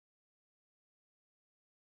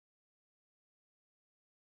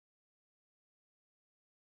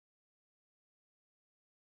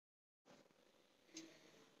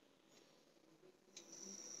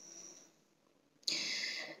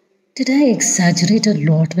Did I exaggerate a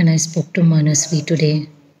lot when I spoke to Manasvi today?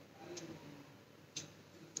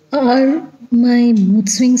 Are my mood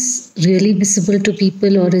swings really visible to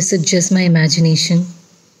people, or is it just my imagination?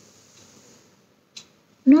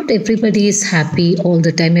 Not everybody is happy all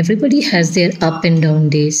the time. Everybody has their up and down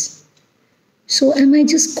days. So am I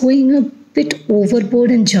just going a bit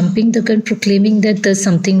overboard and jumping the gun, proclaiming that there's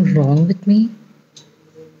something wrong with me?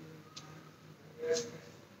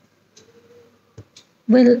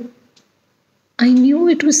 Well, I knew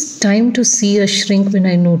it was time to see a shrink when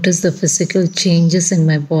I noticed the physical changes in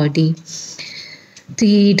my body,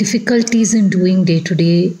 the difficulties in doing day to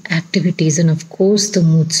day activities, and of course, the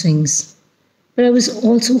mood swings. But I was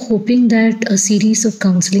also hoping that a series of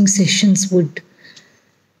counseling sessions would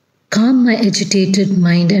calm my agitated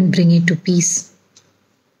mind and bring it to peace.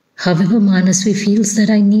 However, Manasvi feels that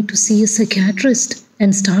I need to see a psychiatrist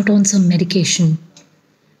and start on some medication,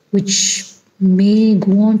 which may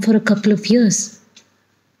go on for a couple of years.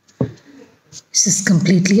 This is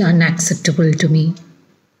completely unacceptable to me.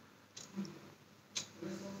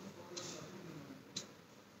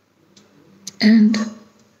 And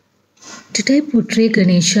did I portray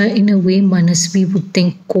Ganesha in a way Manasvi would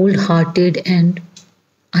think cold hearted and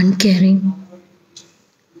uncaring?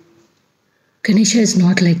 Ganesha is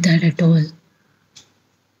not like that at all.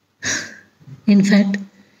 In fact,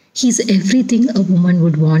 he's everything a woman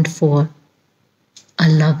would want for a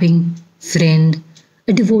loving friend,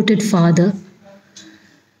 a devoted father,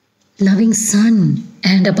 loving son,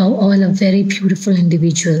 and above all, a very beautiful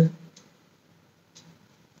individual.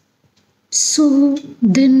 So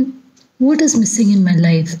then, what is missing in my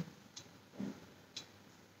life?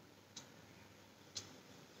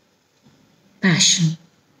 Passion.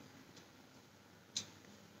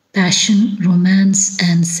 Passion, romance,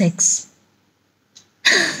 and sex.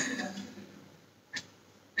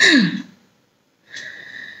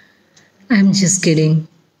 I'm just kidding.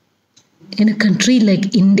 In a country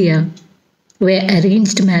like India, where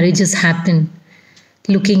arranged marriages happen,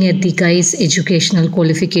 looking at the guy's educational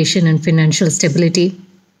qualification and financial stability,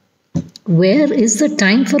 where is the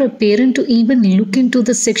time for a parent to even look into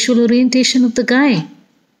the sexual orientation of the guy?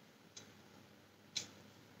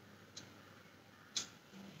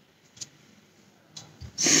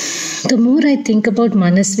 The more I think about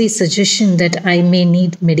Manasvi's suggestion that I may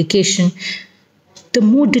need medication, the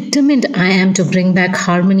more determined I am to bring back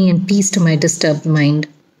harmony and peace to my disturbed mind.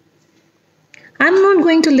 I'm not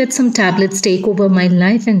going to let some tablets take over my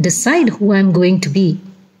life and decide who I'm going to be.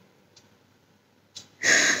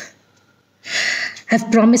 I've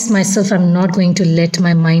promised myself I'm not going to let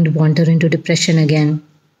my mind wander into depression again.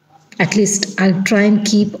 At least I'll try and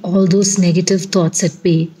keep all those negative thoughts at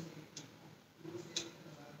bay.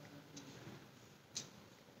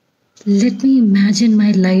 Let me imagine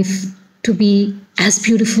my life to be as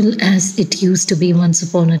beautiful as it used to be once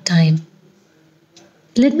upon a time.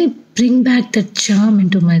 Let me bring back that charm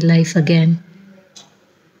into my life again.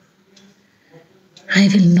 I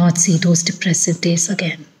will not see those depressive days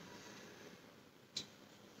again.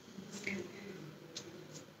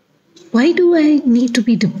 Why do I need to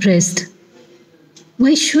be depressed?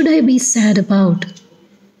 Why should I be sad about?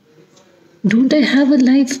 Don't I have a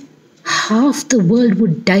life half the world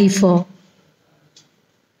would die for?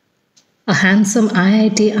 A handsome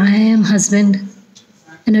IIT IIM husband,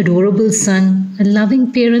 an adorable son, a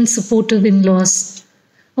loving parent, supportive in-laws,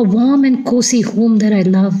 a warm and cozy home that I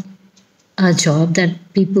love, a job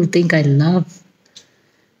that people think I love,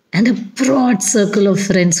 and a broad circle of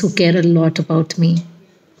friends who care a lot about me.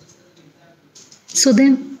 So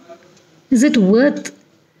then, is it worth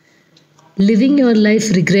living your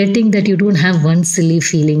life regretting that you don't have one silly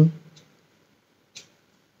feeling?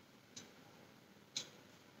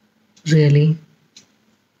 Really?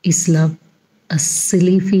 Is love a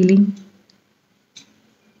silly feeling?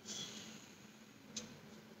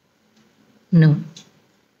 No.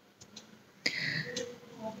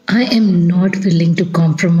 I am not willing to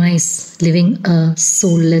compromise living a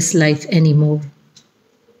soulless life anymore.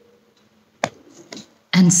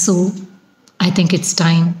 And so, I think it's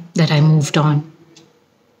time that I moved on.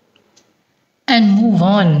 And move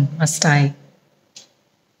on, must I?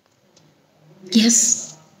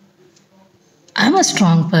 Yes. I'm a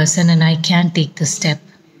strong person and I can take the step.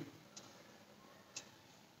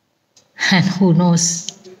 And who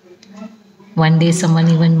knows, one day someone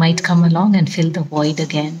even might come along and fill the void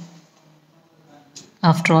again.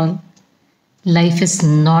 After all, life is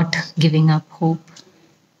not giving up hope.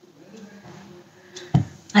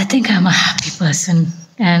 I think I'm a happy person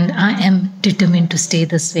and I am determined to stay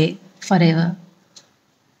this way forever.